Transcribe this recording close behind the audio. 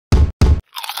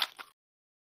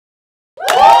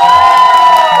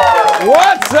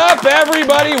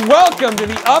everybody, welcome to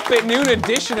the Up at Noon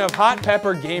edition of Hot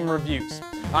Pepper Game Reviews.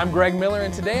 I'm Greg Miller,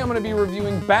 and today I'm going to be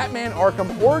reviewing Batman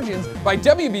Arkham Origins by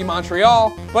WB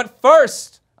Montreal. But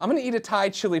first, I'm going to eat a Thai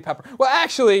chili pepper. Well,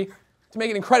 actually, to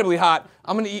make it incredibly hot,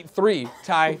 I'm going to eat 3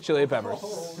 Thai chili peppers.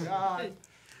 Oh, God.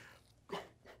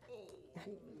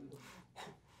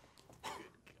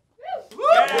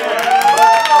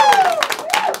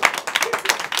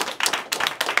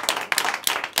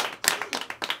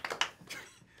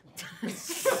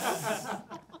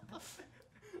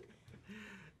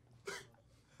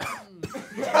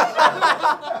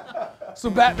 So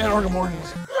Batman Arkham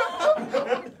Origins.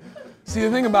 See,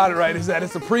 the thing about it, right, is that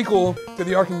it's a prequel to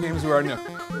the Arkham games we already know.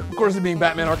 Of course, it being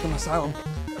Batman Arkham Asylum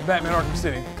and Batman Arkham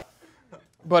City.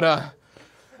 But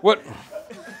what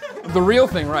the real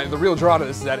thing, right, the real draw to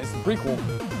this is that it's the prequel,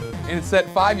 and it's set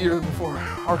 5 years before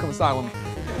Arkham Asylum.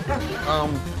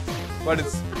 But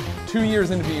it's 2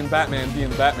 years into being the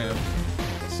Batman.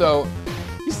 So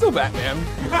he's still Batman.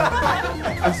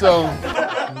 And so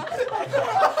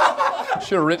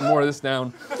should have written more of this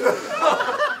down.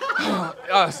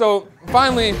 So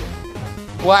finally,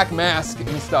 Black Mask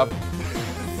and stuff.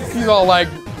 He's all like,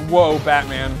 "Whoa,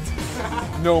 Batman,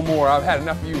 no more. I've had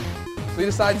enough of you." So he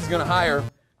decides he's gonna hire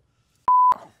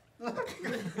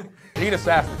 8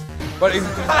 assassins. But he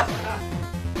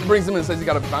brings him in and says he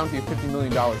got a bounty of $50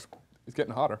 million. It's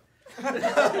getting hotter.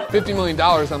 $50 million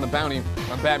on the bounty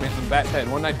on Batman, on Bat's head.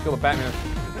 One night to kill the Batman,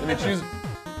 and they choose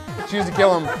to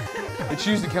kill him. They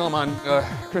choose to kill him on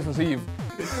Christmas Eve.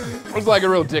 It was like a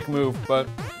real dick move, but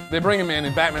they bring him in,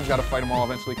 and Batman's got to fight them all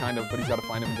eventually, kind of, but he's got to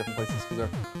find them in different places because they're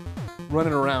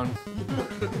running around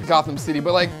Gotham City.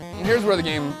 But like, here's where the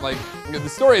game, like, the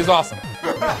story is awesome.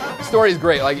 The story is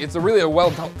great. Like, it's really a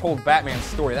well-told Batman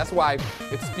story. That's why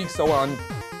it speaks so well. And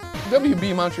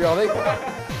WB Montreal, they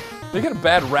get a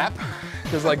bad rap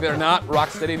because like they're not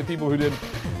Rocksteady, the people who did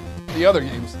the other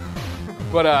games.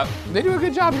 But they do a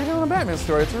good job here doing a Batman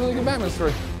story. It's a really good Batman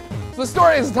story. So the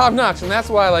story is top notch, and that's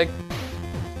why like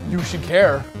you should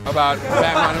care about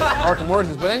Batman Arkham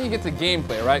Origins. But then you get to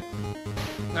gameplay, right?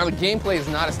 Now the gameplay is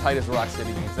not as tight as the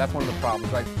Rocksteady games. That's one of the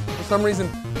problems, right? For some reason,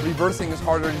 reversing is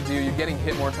harder to do. You're getting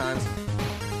hit more times.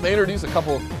 They introduce a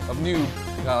couple of new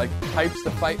like types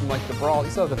to fight in like the brawl.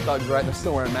 You saw the thugs, right? They're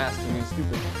still wearing masks and being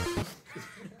stupid.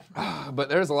 But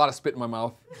there's a lot of spit in my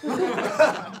mouth.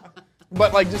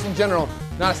 But like just in general,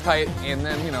 not as tight, and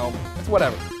then, you know, it's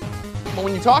whatever. But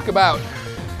when you talk about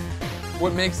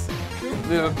what makes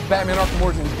the Batman Arkham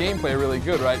Origins gameplay really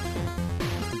good, right?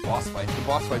 It's the boss fights. The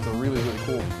boss fights are really, really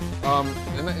cool.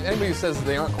 And anybody who says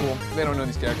they aren't cool, they don't know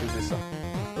these characters, they suck.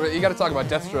 You gotta talk about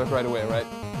Deathstroke right away, right?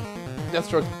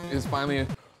 Deathstroke is finally,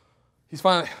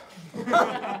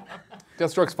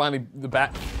 Deathstroke's finally the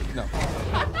Bat, no.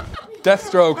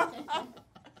 Deathstroke.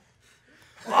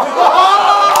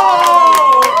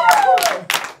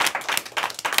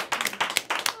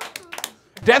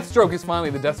 Deathstroke is finally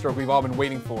the Deathstroke we've all been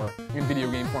waiting for in video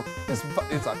game form. It's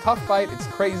a tough fight, it's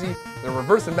crazy, they're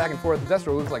reversing back and forth. The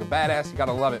Deathstroke looks like a badass, you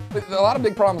gotta love it. But a lot of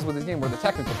big problems with this game were the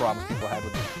technical problems people had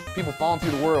with it. People falling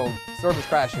through the world, servers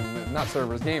crashing, not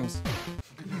servers, games.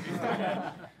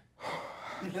 A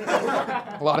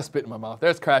lot of spit in my mouth,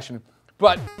 there's crashing.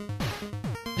 But,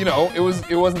 you know, it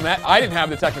wasn't that, I didn't have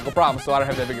the technical problems, so I don't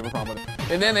have that big of a problem with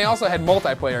it. And then they also had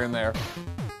multiplayer in there,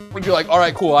 which you're like, all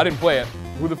right, cool, I didn't play it.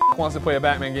 Who the f wants to play a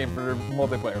Batman game for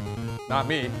multiplayer? Not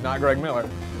me, not Greg Miller.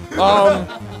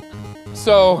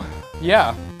 So,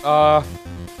 yeah, I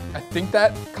think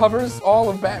that covers all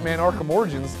of Batman Arkham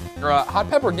Origins. Hot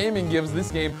Pepper Gaming gives this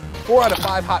game 4 out of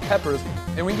 5 hot peppers,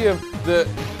 and we give the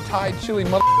Thai chili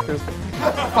motherfuckers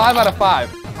 5 out of 5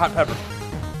 hot peppers.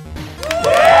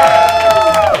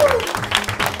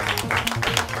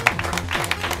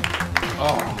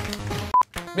 Oh.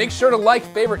 Make sure to like,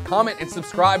 favorite, comment, and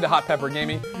subscribe to Hot Pepper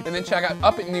Gaming, and then check out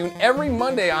Up at Noon every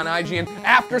Monday on IGN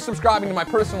after subscribing to my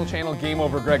personal channel, Game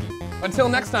Over Greggy. Until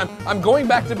next time, I'm going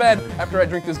back to bed after I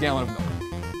drink this gallon of milk.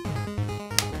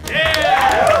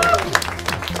 Yeah!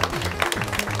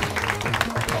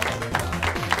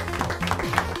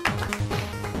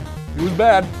 It was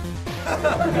bad.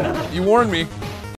 You warned me.